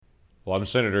Well, I'm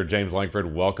Senator James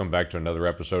Lankford. Welcome back to another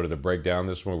episode of The Breakdown.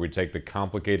 This is where we take the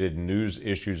complicated news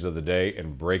issues of the day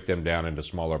and break them down into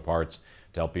smaller parts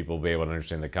to help people be able to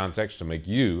understand the context to make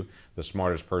you the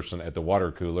smartest person at the water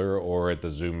cooler or at the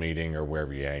Zoom meeting or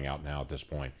wherever you hang out now at this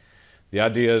point. The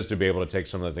idea is to be able to take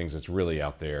some of the things that's really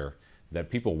out there that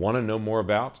people want to know more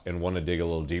about and want to dig a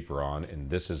little deeper on, and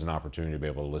this is an opportunity to be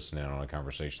able to listen in on a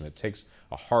conversation that takes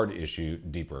a hard issue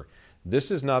deeper.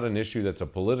 This is not an issue that's a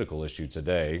political issue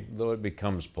today, though it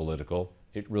becomes political.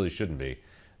 It really shouldn't be.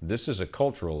 This is a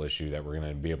cultural issue that we're going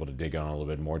to be able to dig on a little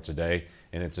bit more today,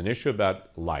 and it's an issue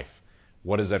about life.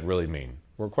 What does that really mean?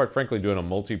 We're quite frankly doing a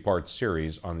multi-part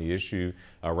series on the issue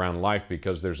around life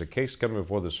because there's a case coming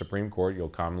before the Supreme Court you'll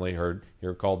commonly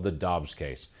hear called the Dobbs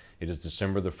case. It is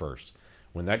December the 1st.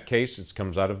 When that case, it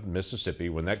comes out of Mississippi,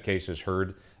 when that case is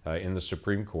heard in the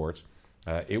Supreme Court,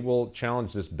 it will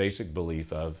challenge this basic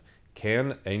belief of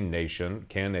can a nation,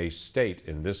 can a state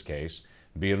in this case,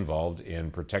 be involved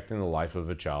in protecting the life of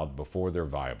a child before they're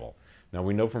viable? Now,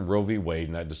 we know from Roe v. Wade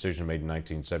and that decision made in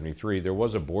 1973, there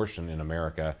was abortion in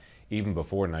America even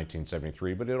before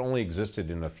 1973, but it only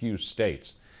existed in a few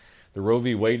states. The Roe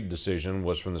v. Wade decision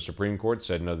was from the Supreme Court,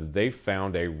 said no, that they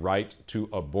found a right to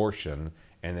abortion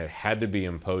and it had to be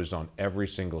imposed on every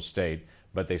single state,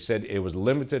 but they said it was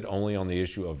limited only on the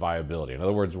issue of viability. In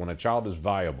other words, when a child is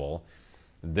viable,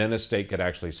 then a state could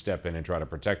actually step in and try to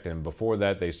protect them. Before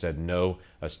that, they said no,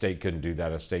 a state couldn't do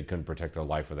that. A state couldn't protect the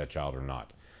life of that child or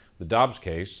not. The Dobbs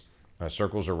case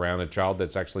circles around a child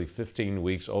that's actually 15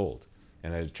 weeks old.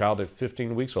 And a child at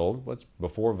 15 weeks old, what's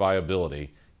before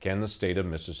viability, can the state of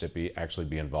Mississippi actually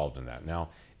be involved in that? Now,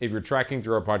 if you're tracking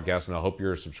through our podcast, and I hope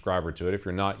you're a subscriber to it, if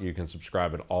you're not, you can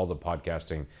subscribe at all the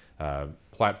podcasting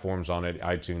platforms on it,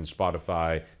 iTunes,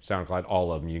 Spotify, SoundCloud,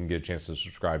 all of them. You can get a chance to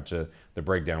subscribe to The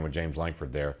Breakdown with James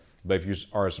Lankford there. But if you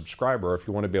are a subscriber, if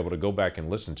you want to be able to go back and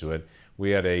listen to it,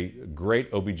 we had a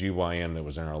great OBGYN that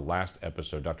was in our last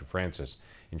episode, Dr. Francis,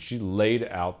 and she laid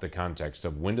out the context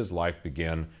of when does life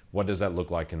begin, what does that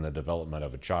look like in the development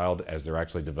of a child as they're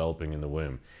actually developing in the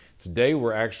womb. Today,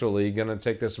 we're actually going to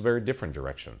take this a very different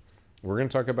direction. We're going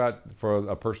to talk about, for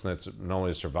a person that's not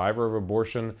only a survivor of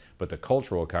abortion, but the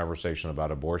cultural conversation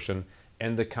about abortion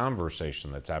and the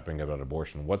conversation that's happening about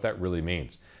abortion, what that really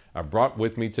means. I brought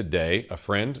with me today a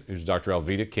friend who's Dr.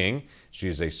 Alveda King. She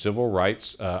is a civil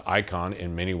rights icon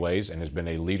in many ways and has been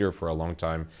a leader for a long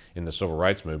time in the civil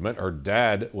rights movement. Her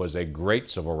dad was a great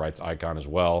civil rights icon as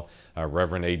well,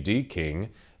 Reverend A.D. King.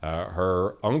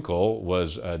 Her uncle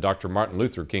was Dr. Martin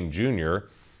Luther King Jr.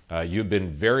 You've been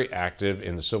very active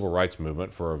in the civil rights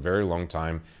movement for a very long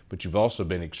time, but you've also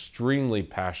been extremely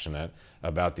passionate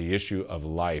about the issue of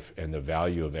life and the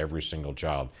value of every single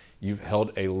child. You've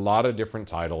held a lot of different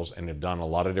titles and have done a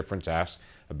lot of different tasks.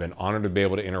 I've been honored to be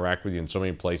able to interact with you in so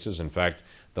many places. In fact,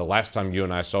 the last time you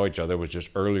and I saw each other was just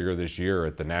earlier this year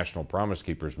at the National Promise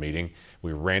Keepers meeting.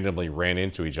 We randomly ran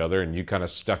into each other, and you kind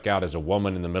of stuck out as a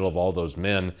woman in the middle of all those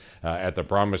men at the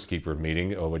Promise Keeper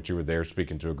meeting, which you were there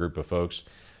speaking to a group of folks.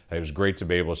 It was great to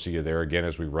be able to see you there again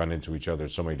as we run into each other in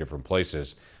so many different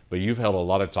places. But you've held a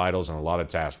lot of titles and a lot of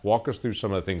tasks. Walk us through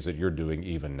some of the things that you're doing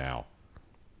even now.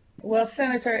 Well,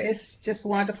 Senator, it's just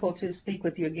wonderful to speak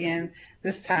with you again,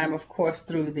 this time, of course,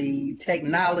 through the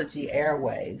technology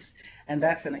airwaves, and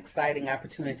that's an exciting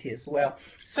opportunity as well.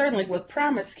 Certainly with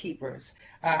Promise Keepers,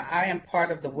 I am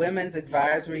part of the Women's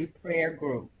Advisory Prayer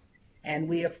Group, and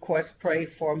we, of course, pray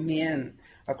for men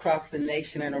across the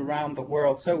nation and around the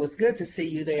world. So it was good to see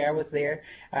you there. I was there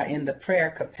in the prayer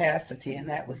capacity, and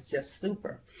that was just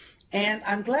super. And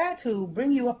I'm glad to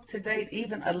bring you up to date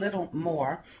even a little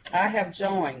more. I have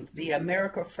joined the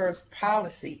America First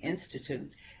Policy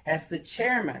Institute as the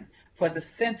chairman for the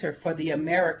Center for the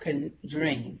American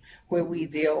Dream, where we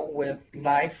deal with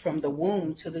life from the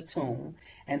womb to the tomb.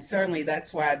 And certainly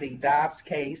that's why the Dobbs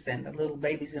case and the little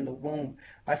babies in the womb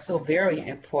are so very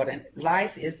important.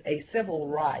 Life is a civil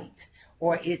right,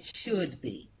 or it should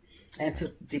be. And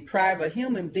to deprive a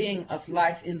human being of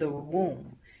life in the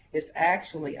womb is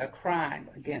actually a crime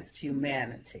against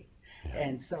humanity. Yeah.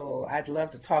 And so I'd love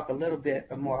to talk a little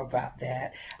bit more about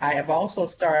that. I have also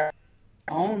started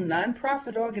my own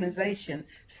nonprofit organization,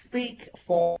 Speak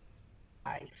for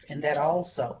Life, and that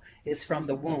also is from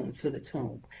the womb to the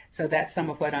tomb. So that's some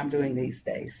of what I'm doing these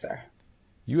days, sir.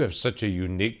 You have such a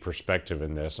unique perspective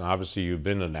in this. And obviously, you've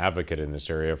been an advocate in this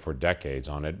area for decades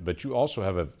on it, but you also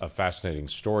have a fascinating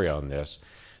story on this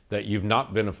that you've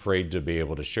not been afraid to be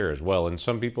able to share as well. And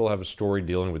some people have a story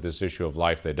dealing with this issue of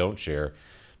life they don't share,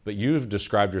 but you've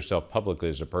described yourself publicly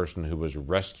as a person who was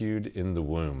rescued in the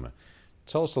womb.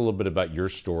 Tell us a little bit about your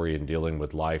story in dealing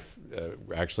with life,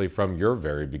 actually from your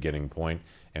very beginning point,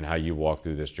 and how you walked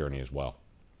through this journey as well.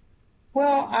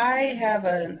 Well, I have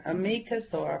an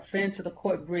amicus or a friend to the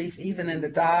court brief, even in the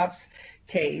Dobbs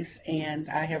case, and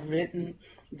I have written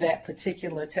that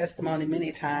particular testimony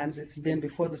many times. It's been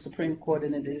before the Supreme Court,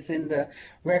 and it is in the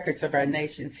records of our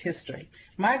nation's history.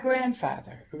 My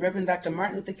grandfather, Reverend Dr.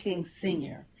 Martin Luther King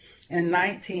Sr., in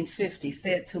 1950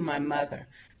 said to my mother,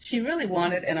 she really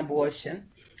wanted an abortion.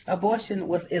 Abortion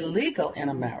was illegal in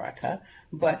America,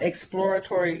 but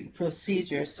exploratory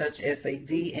procedures such as a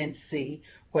D&C,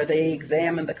 where they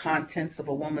examined the contents of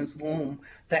a woman's womb,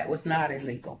 that was not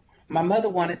illegal. My mother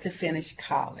wanted to finish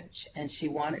college, and she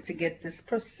wanted to get this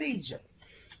procedure.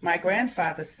 My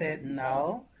grandfather said,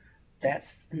 no,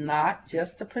 that's not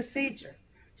just a procedure.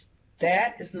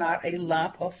 That is not a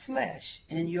lump of flesh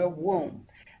in your womb.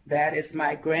 That is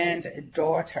my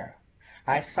granddaughter.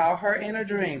 I saw her in a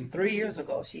dream 3 years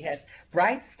ago. She has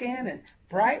bright skin and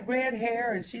bright red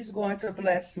hair, and she's going to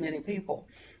bless many people.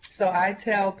 So I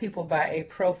tell people by a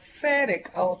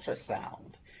prophetic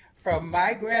ultrasound from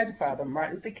my grandfather,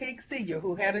 Martin Luther King Sr.,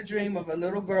 who had a dream of a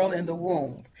little girl in the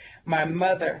womb, my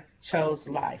mother chose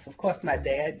life. Of course, my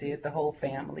dad did, the whole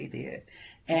family did.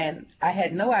 And I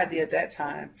had no idea at that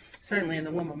time, certainly in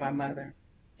the womb of my mother,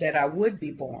 that I would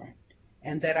be born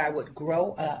and that I would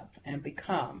grow up and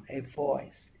become a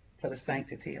voice for the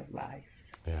sanctity of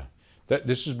life. Yeah.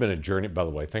 This has been a journey, by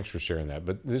the way, thanks for sharing that,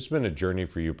 but this has been a journey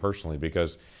for you personally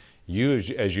because you,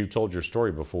 as you told your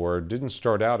story before, didn't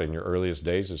start out in your earliest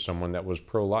days as someone that was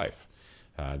pro-life.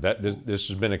 This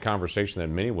has been a conversation that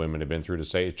many women have been through to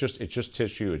say, it's just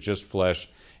tissue, it's just flesh,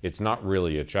 it's not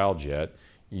really a child yet.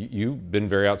 You've been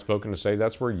very outspoken to say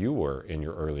that's where you were in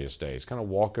your earliest days. Kind of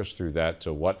walk us through that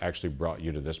to what actually brought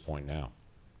you to this point now.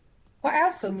 Well,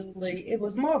 absolutely. It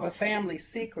was more of a family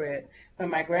secret when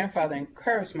my grandfather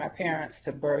encouraged my parents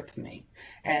to birth me.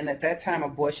 And at that time,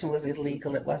 abortion was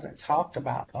illegal. It wasn't talked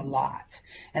about a lot.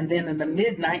 And then in the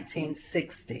mid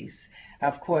 1960s,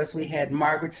 of course, we had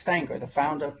Margaret Sanger, the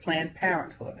founder of Planned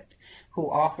Parenthood,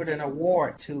 who offered an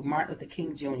award to Martin Luther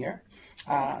King Jr.,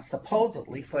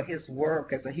 supposedly for his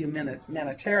work as a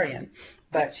humanitarian,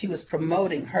 but she was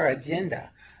promoting her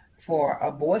agenda for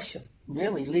abortion,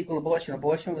 really legal abortion.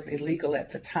 Abortion was illegal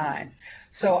at the time.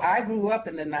 So I grew up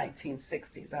in the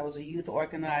 1960s. I was a youth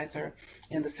organizer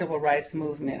in the civil rights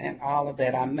movement and all of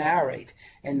that. I married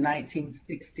in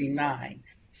 1969.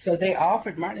 So they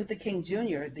offered Martin Luther King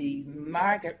Jr. the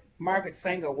Margaret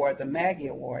Sanger Award, the Maggie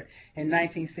Award, in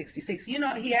 1966. You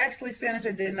know, he actually,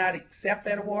 Senator, did not accept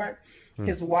that award.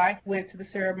 His wife went to the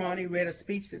ceremony, read a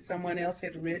speech that someone else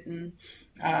had written,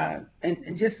 and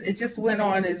it just went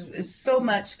on. It's so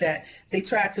much that they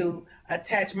tried to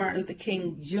attach Martin Luther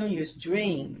King Jr.'s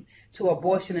dream to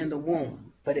abortion in the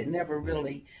womb, but it never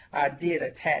really did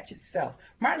attach itself.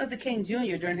 Martin Luther King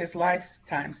Jr. during his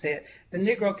lifetime said, the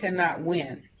Negro cannot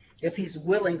win if he's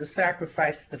willing to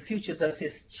sacrifice the futures of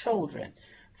his children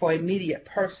for immediate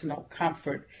personal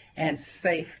comfort and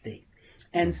safety.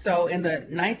 And so in the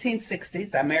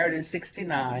 1960s, I married in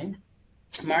 69.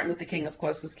 Martin Luther King, of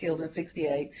course, was killed in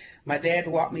 68. My dad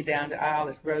walked me down the aisle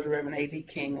as Brother Reverend A.D.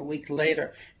 King. A week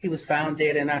later, he was found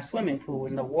dead in our swimming pool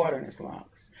with no water in his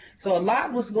lungs. So a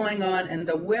lot was going on, and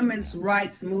the women's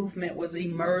rights movement was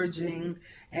emerging,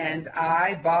 and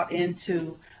I bought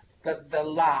into the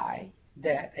lie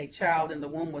that a child in the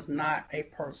womb was not a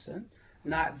person,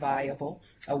 not viable.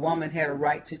 A woman had a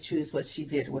right to choose what she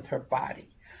did with her body.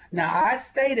 Now, I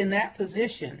stayed in that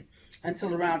position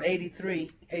until around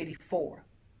 83, 84,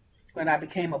 when I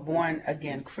became a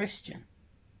born-again Christian.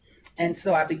 And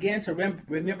so I began to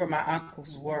remember my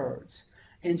uncle's words,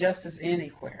 injustice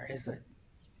anywhere is a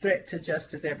threat to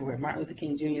justice everywhere. Martin Luther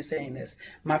King Jr. saying this.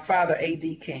 My father,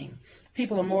 A.D. King,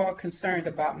 people are more concerned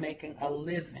about making a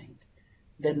living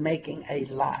than making a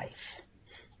life.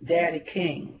 Daddy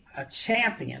King, a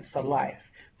champion for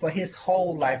life, for his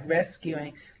whole life,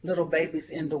 rescuing little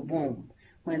babies in the womb.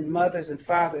 When mothers and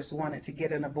fathers wanted to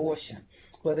get an abortion,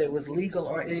 whether it was legal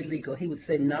or illegal, he would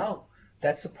say, no,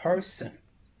 that's a person.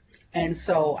 And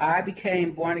so I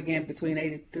became born again between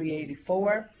 83 and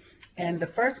 84. And the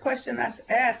first question I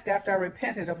asked after I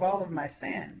repented of all of my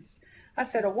sins, I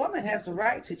said, a woman has the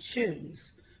right to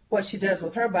choose what she does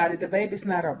with her body. The baby's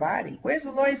not her body. Where's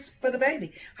the lawyers for the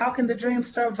baby? How can the dream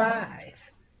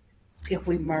survive if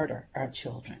we murder our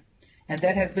children? And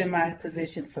that has been my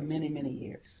position for many, many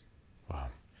years. Wow.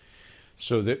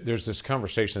 So there's this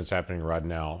conversation that's happening right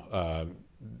now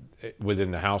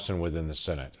within the House and within the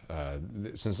Senate.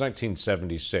 Since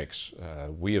 1976,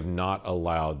 we have not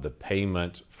allowed the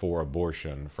payment for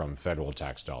abortion from federal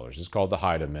tax dollars. It's called the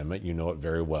Hyde Amendment. You know it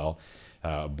very well.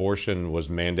 Abortion was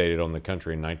mandated on the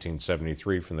country in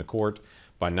 1973 from the court.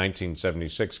 By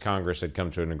 1976, Congress had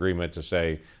come to an agreement to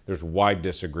say there's wide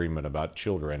disagreement about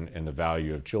children and the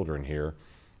value of children here.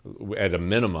 At a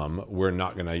minimum, we're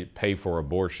not going to pay for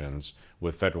abortions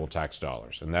with federal tax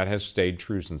dollars. And that has stayed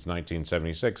true since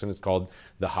 1976, and it's called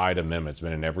the Hyde Amendment. It's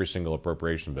been in every single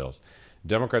appropriation bills.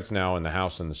 Democrats now in the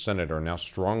House and the Senate are now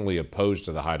strongly opposed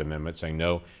to the Hyde Amendment, saying,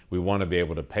 no, we want to be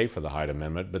able to pay for the Hyde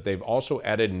Amendment. But they've also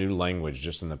added new language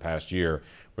just in the past year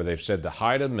where they've said the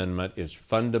Hyde Amendment is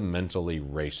fundamentally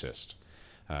racist.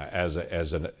 As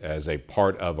a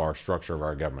part of our structure of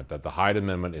our government, that the Hyde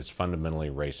Amendment is fundamentally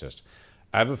racist.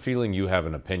 I have a feeling you have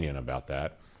an opinion about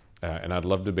that, and I'd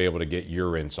love to be able to get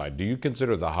your insight. Do you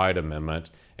consider the Hyde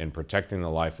Amendment and protecting the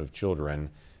life of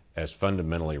children as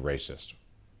fundamentally racist?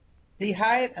 The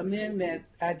Hyde Amendment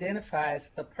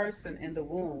identifies the person in the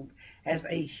womb as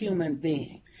a human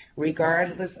being,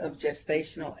 regardless of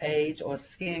gestational age or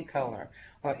skin color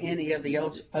or any of the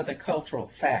other cultural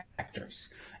factors.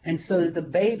 And so the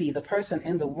baby, the person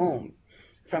in the womb,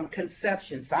 from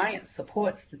conception, science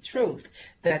supports the truth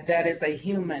that that is a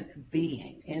human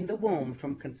being in the womb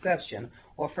from conception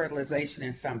or fertilization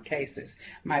in some cases.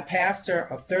 My pastor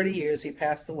of 30 years, he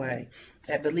passed away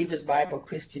at Believers Bible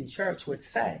Christian Church, would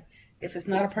say, if it's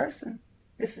not a person,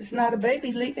 if it's not a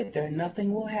baby, leave it there.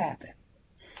 Nothing will happen.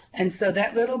 And so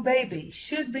that little baby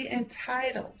should be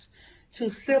entitled to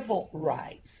civil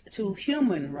rights, to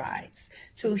human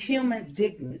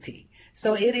dignity.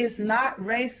 So it is not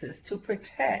racist to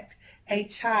protect a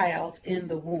child in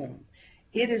the womb.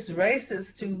 It is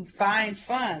racist to find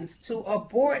funds to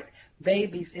abort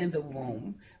babies in the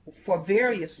womb for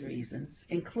various reasons,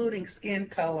 including skin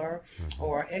color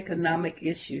or economic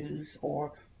issues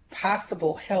or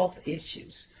possible health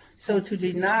issues. So to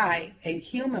deny a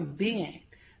human being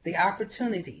the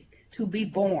opportunity to be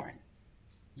born,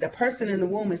 the person in the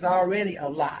womb is already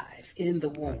alive in the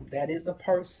womb. That is a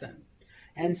person.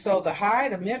 And so the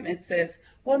Hyde Amendment says,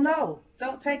 well, no,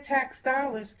 don't take tax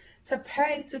dollars to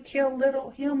pay to kill little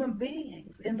human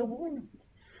beings in the womb.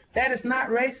 That is not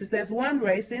racist. There's one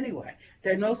race anyway.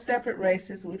 There are no separate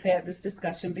races. We've had this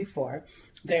discussion before.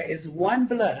 There is one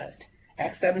blood.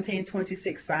 Acts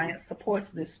 17:26, science supports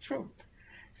this truth.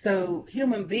 So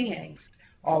human beings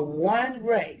are one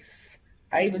race.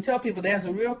 I even tell people there's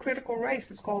a real critical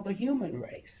race. It's called the human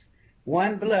race.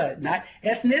 One blood, not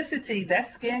ethnicity.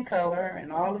 That's skin color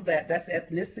and all of that. That's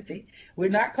ethnicity. We're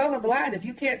not colorblind. If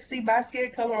you can't see by skin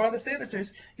color or other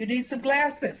senators, you need some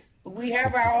glasses. We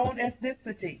have our own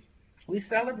ethnicity. We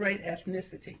celebrate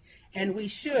ethnicity, and we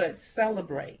should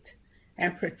celebrate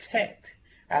and protect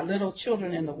our little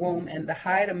children in the womb, and the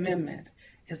Hyde Amendment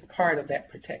is part of that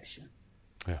protection.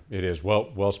 Yeah, it is.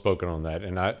 Well spoken on that.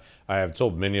 And I have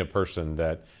told many a person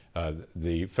that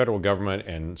the federal government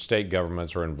and state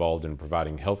governments are involved in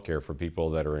providing health care for people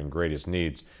that are in greatest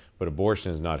needs, but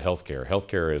abortion is not health care. Health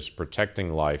care is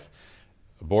protecting life.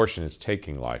 Abortion is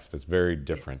taking life. That's very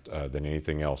different than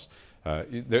anything else.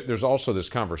 There's also this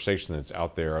conversation that's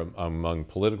out there among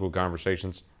political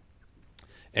conversations.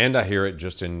 And I hear it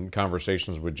just in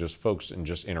conversations with just folks and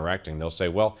just interacting. They'll say,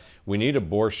 well, we need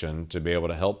abortion to be able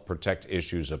to help protect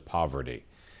issues of poverty.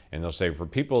 And they'll say for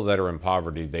people that are in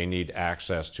poverty, they need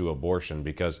access to abortion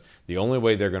because the only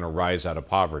way they're going to rise out of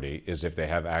poverty is if they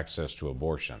have access to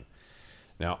abortion.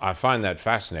 Now, I find that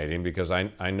fascinating because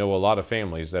I know a lot of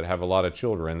families that have a lot of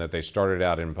children that they started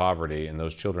out in poverty, and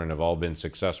those children have all been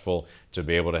successful to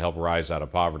be able to help rise out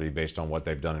of poverty based on what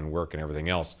they've done in work and everything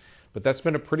else. But that's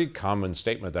been a pretty common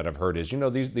statement that I've heard is,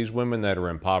 these women that are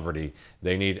in poverty,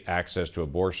 they need access to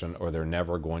abortion or they're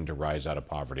never going to rise out of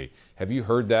poverty. Have you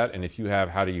heard that? And if you have,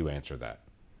 how do you answer that?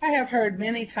 I have heard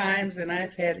many times, and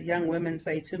I've had young women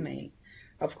say to me,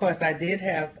 of course, I did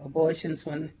have abortions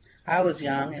when I was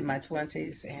young in my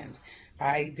 20s, and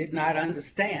I did not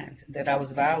understand that I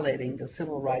was violating the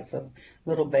civil rights of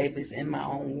little babies in my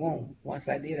own womb. Once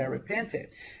I did, I repented,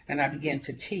 and I began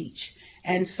to teach.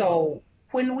 And so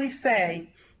when we say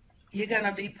you're going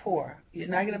to be poor, you're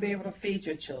not going to be able to feed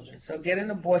your children, so get an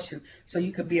abortion so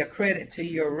you could be a credit to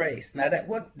your race. Now,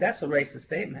 that's a racist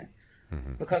statement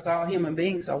because all human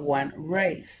beings are one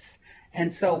race.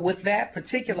 And so with that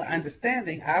particular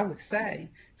understanding, I would say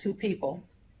to people,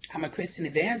 I'm a Christian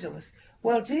evangelist,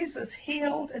 well, Jesus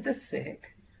healed the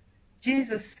sick.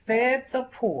 Jesus fed the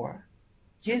poor.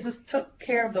 Jesus took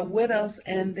care of the widows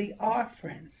and the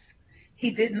orphans.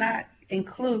 He did not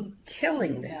include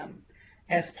killing them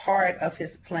as part of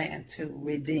his plan to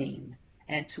redeem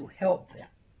and to help them.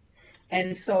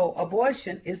 And so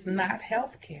abortion is not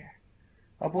health care.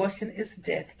 Abortion is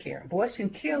death care. Abortion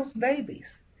kills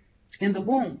babies in the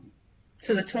womb.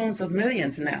 to the tunes of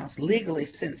millions now, legally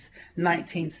since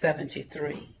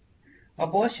 1973.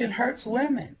 Abortion hurts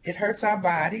women. It hurts our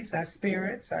bodies, our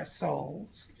spirits, our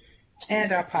souls,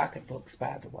 and our pocketbooks,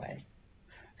 by the way.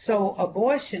 So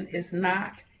abortion is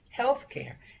not health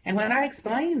care. And when I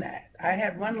explained that, I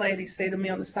had one lady say to me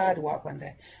on the sidewalk one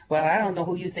day, well, I don't know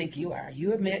who you think you are.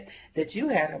 You admit that you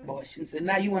had abortions, and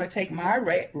now you want to take my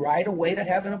right away to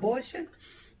have an abortion?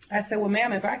 I said, well,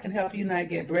 ma'am, if I can help you not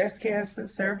get breast cancer,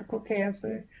 cervical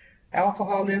cancer,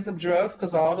 alcoholism, drugs,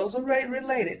 because all those are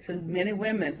related to many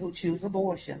women who choose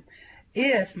abortion.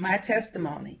 If my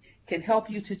testimony can help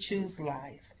you to choose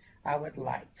life, I would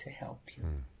like to help you.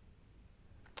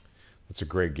 It's a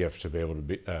great gift to be able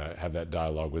to have that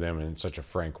dialogue with them in such a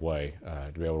frank way,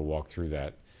 to be able to walk through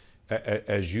that.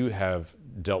 As you have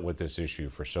dealt with this issue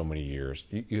for so many years,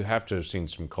 you have to have seen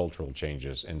some cultural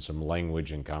changes and some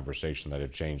language and conversation that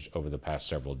have changed over the past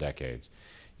several decades.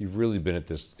 You've really been at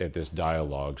this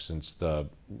dialogue since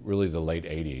really the late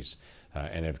 80s,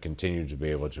 and have continued to be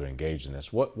able to engage in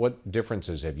this. What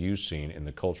differences have you seen in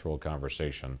the cultural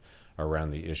conversation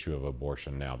around the issue of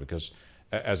abortion now? Because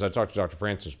as I talked to Dr.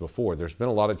 Francis before, there's been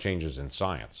a lot of changes in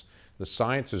science. The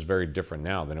science is very different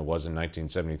now than it was in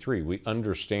 1973. We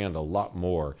understand a lot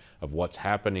more of what's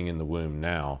happening in the womb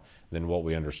now than what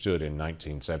we understood in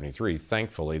 1973.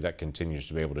 Thankfully, that continues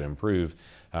to be able to improve.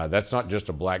 That's not just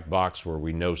a black box where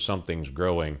we know something's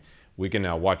growing. We can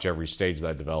now watch every stage of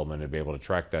that development and be able to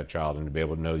track that child and to be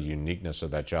able to know the uniqueness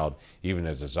of that child, even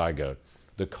as a zygote.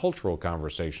 The cultural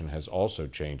conversation has also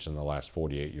changed in the last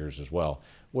 48 years as well.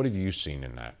 What have you seen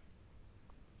in that?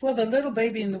 Well, the little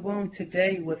baby in the womb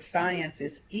today with science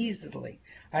is easily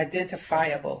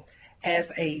identifiable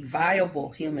as a viable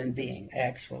human being,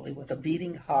 actually, with a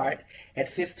beating heart. At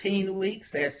 15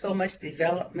 weeks, there's so much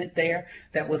development there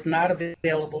that was not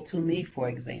available to me, for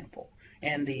example.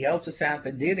 And the ultrasounds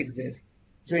that did exist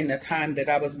during the time that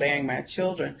I was bearing my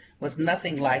children was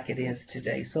nothing like it is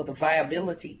today. So the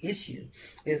viability issue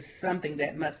is something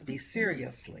that must be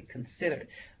seriously considered.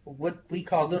 What we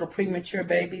call little premature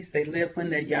babies, they live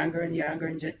when they're younger and younger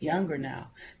and younger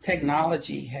now.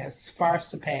 Technology has far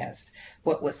surpassed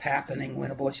what was happening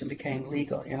when abortion became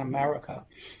legal in America.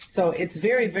 So it's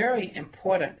very, very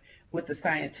important with the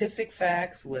scientific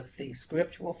facts, with the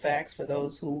scriptural facts for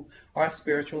those who are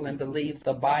spiritual and believe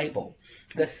the Bible.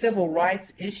 The civil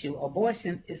rights issue,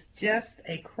 abortion is just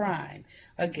a crime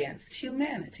against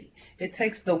humanity. It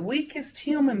takes the weakest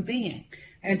human being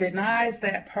and denies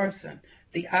that person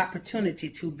the opportunity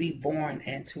to be born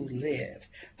and to live.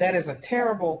 That is a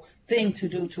terrible thing to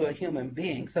do to a human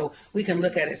being. So we can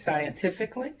look at it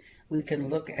scientifically, we can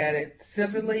look at it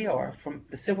civilly or from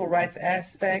the civil rights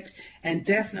aspect, and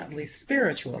definitely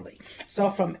spiritually. So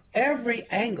from every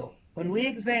angle, when we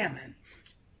examine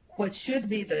what should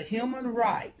be the human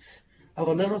rights of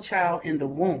a little child in the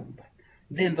womb,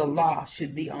 then the law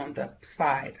should be on the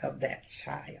side of that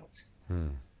child.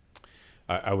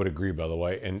 I would agree, by the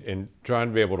way, and trying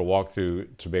to be able to walk through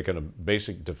to make a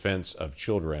basic defense of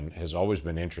children has always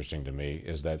been interesting to me,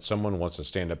 is that someone wants to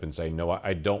stand up and say, no,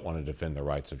 I don't want to defend the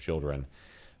rights of children.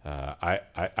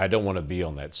 I don't want to be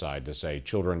on that side to say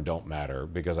children don't matter,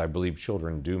 because I believe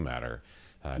children do matter,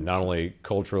 not only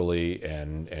culturally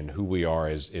and who we are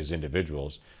as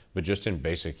individuals, but just in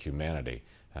basic humanity.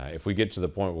 If we get to the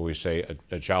point where we say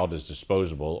a child is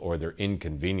disposable or they're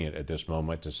inconvenient at this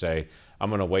moment, to say, I'm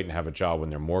going to wait and have a child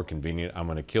when they're more convenient, I'm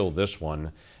going to kill this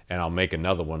one and I'll make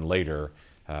another one later,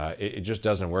 it just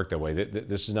doesn't work that way.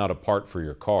 This is not a part for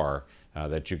your car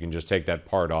that you can just take that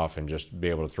part off and just be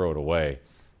able to throw it away.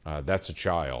 That's a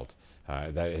child.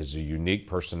 That has a unique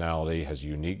personality, has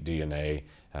unique DNA,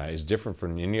 is different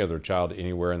from any other child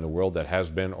anywhere in the world that has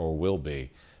been or will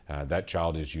be. That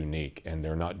child is unique, and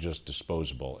they're not just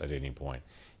disposable at any point.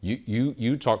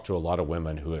 You talk to a lot of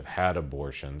women who have had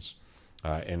abortions,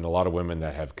 and a lot of women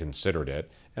that have considered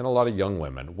it, and a lot of young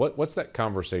women. What's that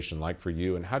conversation like for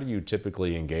you, and how do you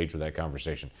typically engage with that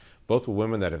conversation? Both with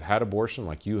women that have had abortion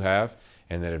like you have,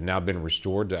 and that have now been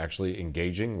restored to actually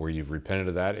engaging, where you've repented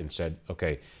of that and said,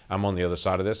 okay, I'm on the other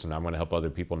side of this, and I'm going to help other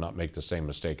people not make the same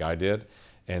mistake I did.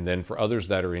 And then for others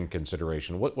that are in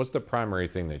consideration, what's the primary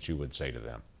thing that you would say to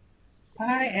them?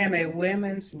 I am a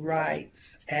women's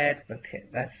rights advocate.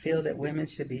 I feel that women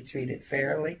should be treated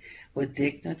fairly, with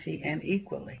dignity, and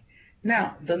equally.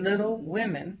 Now, the little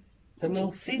women, the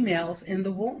little females in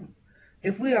the womb,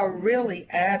 if we are really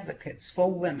advocates for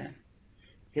women,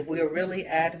 if we are really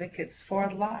advocates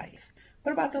for life,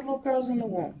 what about the little girls in the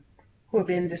womb who have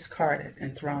been discarded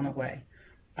and thrown away?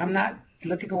 I'm not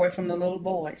looking away from the little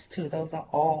boys, too. Those are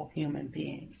all human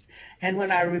beings. And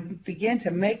when I begin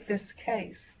to make this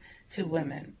case to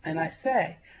women, and I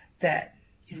say that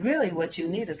really what you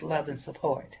need is love and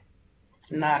support,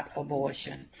 not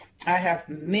abortion. I have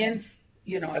men,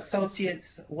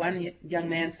 associates. One young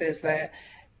man says that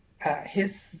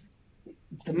his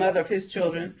the mother of his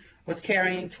children was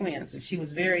carrying twins, and she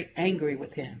was very angry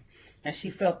with him. And she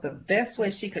felt the best way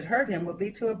she could hurt him would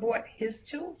be to abort his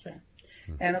children.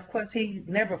 And of course, he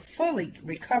never fully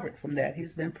recovered from that.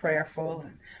 He's been prayerful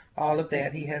and all of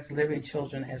that. He has living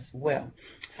children as well.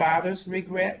 Fathers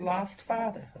regret lost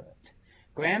fatherhood.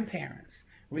 Grandparents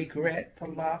regret the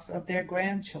loss of their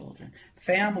grandchildren.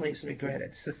 Families regret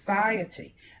it.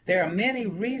 Society. There are many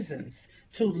reasons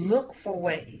to look for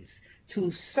ways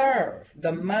to serve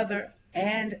the mother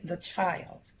and the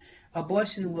child.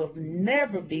 Abortion will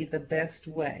never be the best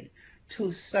way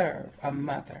to serve a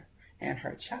mother and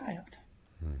her child.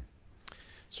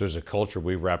 So there's a culture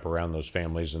we wrap around those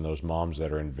families and those moms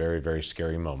that are in very, very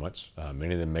scary moments.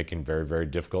 Many of them making very, very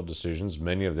difficult decisions.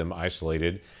 Many of them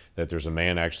isolated, that there's a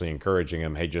man actually encouraging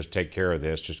them, hey, just take care of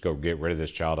this. Just go get rid of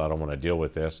this child. I don't want to deal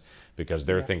with this, because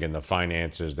they're thinking the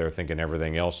finances. They're thinking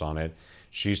everything else on it.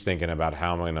 She's thinking about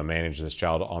how am I going to manage this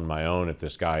child on my own if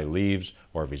this guy leaves,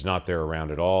 or if he's not there around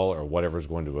at all, or whatever's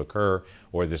going to occur,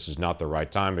 or this is not the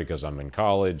right time because I'm in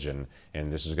college and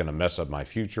this is going to mess up my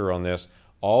future on this.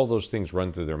 All those things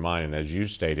run through their mind. And as you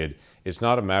stated, it's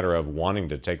not a matter of wanting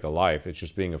to take a life. It's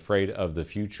just being afraid of the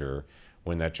future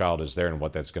when that child is there and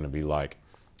what that's going to be like.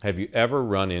 Have you ever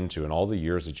run into, in all the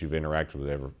years that you've interacted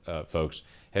with folks,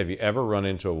 have you ever run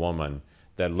into a woman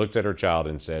that looked at her child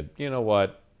and said, you know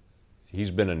what,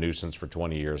 he's been a nuisance for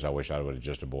 20 years. I wish I would have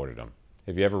just aborted him.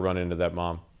 Have you ever run into that,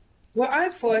 Mom? Well,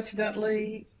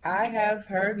 unfortunately, I have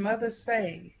heard mothers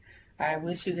say, I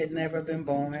wish you had never been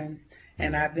born.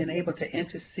 And I've been able to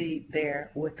intercede there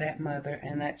with that mother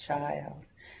and that child.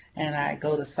 And I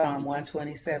go to Psalm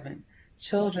 127.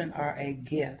 Children are a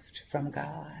gift from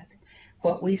God.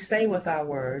 What we say with our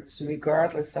words,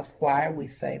 regardless of why we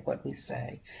say what we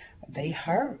say, they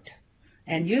hurt.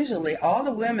 And usually all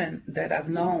the women that I've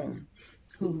known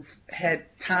who've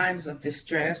had times of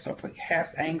distress or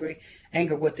perhaps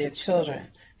anger with their children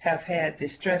have had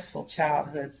distressful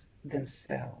childhoods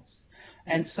themselves.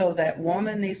 And so that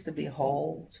woman needs to be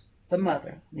whole, the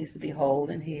mother needs to be whole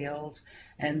and healed,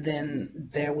 and then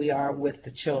there we are with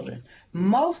the children.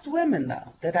 Most women,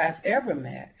 though, that I've ever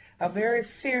met are very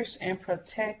fierce and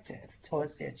protective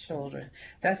towards their children.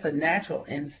 That's a natural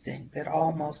instinct that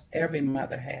almost every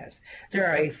mother has. There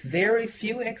are a very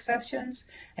few exceptions,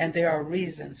 and there are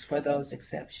reasons for those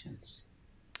exceptions.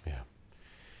 Yeah.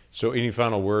 So any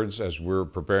final words as we're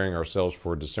preparing ourselves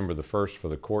for December the 1st for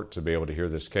the court to be able to hear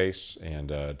this case and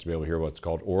to be able to hear what's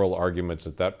called oral arguments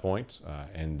at that point,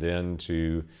 and then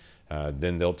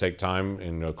then they'll take time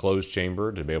in a closed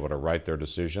chamber to be able to write their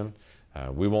decision.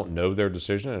 We won't know their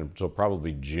decision until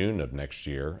probably June of next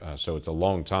year, so it's a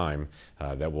long time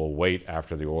that we'll wait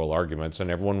after the oral arguments,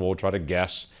 and everyone will try to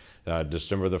guess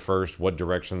December the 1st what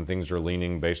direction things are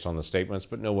leaning based on the statements,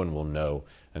 but no one will know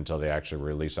until they actually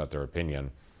release out their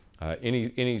opinion.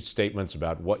 Any statements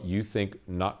about what you think,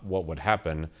 not what would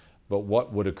happen, but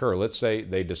what would occur? Let's say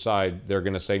they decide they're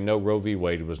going to say, no, Roe v.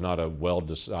 Wade was not a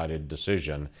well-decided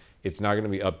decision. It's not going to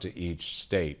be up to each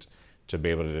state to be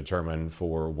able to determine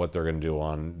for what they're going to do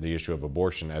on the issue of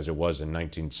abortion as it was in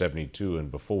 1972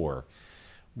 and before.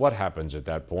 What happens at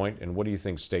that point, and what do you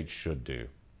think states should do?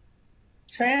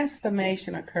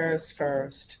 Transformation occurs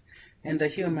first in the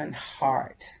human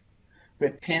heart.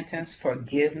 Repentance,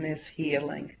 forgiveness,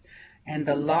 healing, and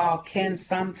the law can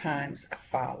sometimes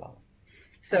follow.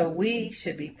 So we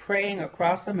should be praying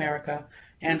across America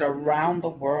and around the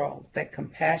world that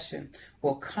compassion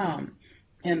will come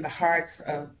in the hearts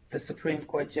of the Supreme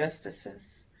Court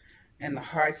justices, in the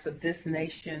hearts of this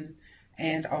nation,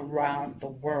 and around the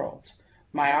world.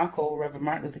 My uncle, Reverend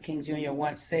Martin Luther King Jr.,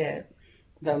 once said,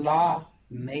 the law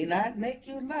may not make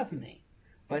you love me,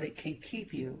 but it can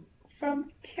keep you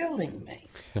from killing me.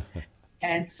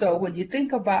 And so when you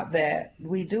think about that,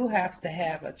 we do have to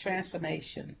have a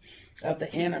transformation of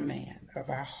the inner man, of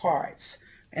our hearts.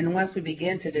 And once we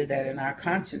begin to do that and our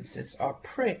consciences are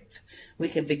pricked, we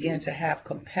can begin to have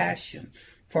compassion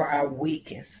for our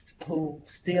weakest, who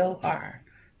still are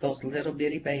those little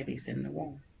bitty babies in the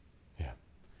womb. Yeah.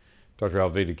 Dr.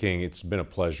 Alveda King, it's been a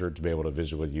pleasure to be able to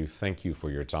visit with you. Thank you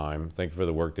for your time. Thank you for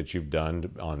the work that you've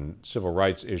done on civil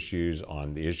rights issues,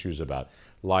 on the issues about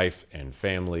life and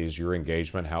families, your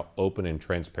engagement, how open and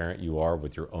transparent you are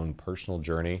with your own personal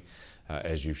journey,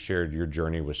 as you've shared your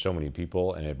journey with so many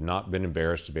people and have not been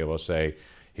embarrassed to be able to say,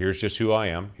 here's just who I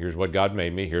am, here's what God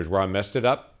made me, here's where I messed it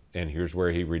up, and here's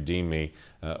where he redeemed me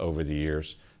over the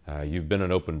years. You've been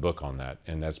an open book on that,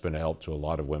 and that's been a help to a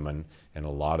lot of women and a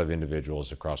lot of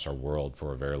individuals across our world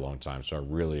for a very long time. So I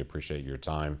really appreciate your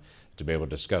time to be able to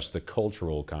discuss the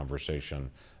cultural conversation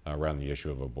around the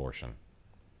issue of abortion.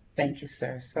 Thank you,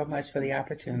 sir, so much for the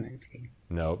opportunity.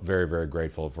 No, very, very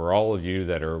grateful. For all of you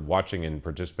that are watching and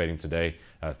participating today,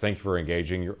 thank you for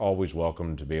engaging. You're always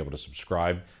welcome to be able to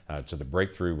subscribe to The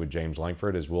Breakthrough with James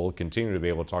Langford, as we'll continue to be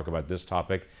able to talk about this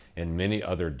topic and many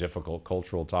other difficult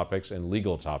cultural topics and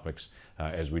legal topics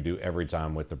as we do every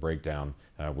time with The Breakdown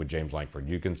with James Langford.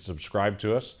 You can subscribe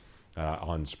to us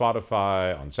on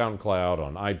Spotify, on SoundCloud,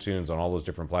 on iTunes, on all those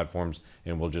different platforms,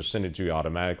 and we'll just send it to you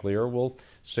automatically, or we'll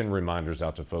send reminders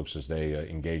out to folks as they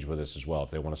engage with us as well. If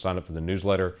they want to sign up for the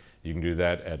newsletter, you can do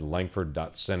that at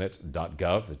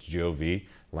langford.senate.gov. That's G-O-V,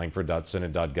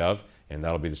 langford.senate.gov, and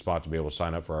that'll be the spot to be able to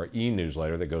sign up for our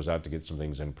e-newsletter that goes out to get some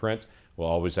things in print. We'll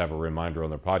always have a reminder on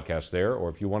the podcast there, or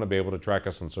if you want to be able to track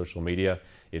us on social media,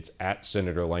 it's at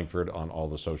Senator Langford on all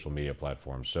the social media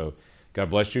platforms. So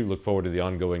God bless you. Look forward to the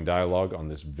ongoing dialogue on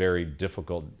this very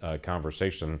difficult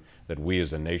conversation that we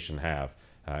as a nation have.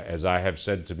 As I have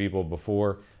said to people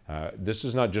before, this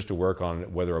is not just to work on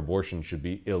whether abortion should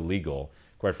be illegal.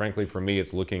 Quite frankly, for me,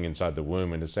 it's looking inside the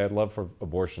womb and to say I'd love for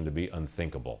abortion to be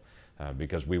unthinkable,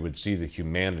 because we would see the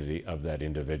humanity of that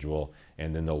individual,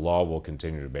 and then the law will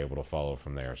continue to be able to follow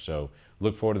from there. So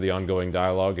look forward to the ongoing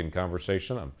dialogue and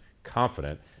conversation. I'm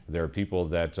confident there are people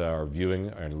that are viewing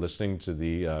and listening to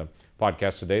the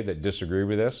podcast today that disagree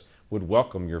with us, would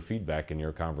welcome your feedback and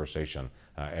your conversation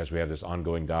as we have this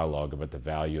ongoing dialogue about the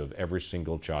value of every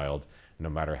single child, no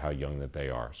matter how young that they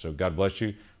are. So God bless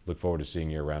you. Look forward to seeing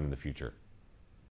you around in the future.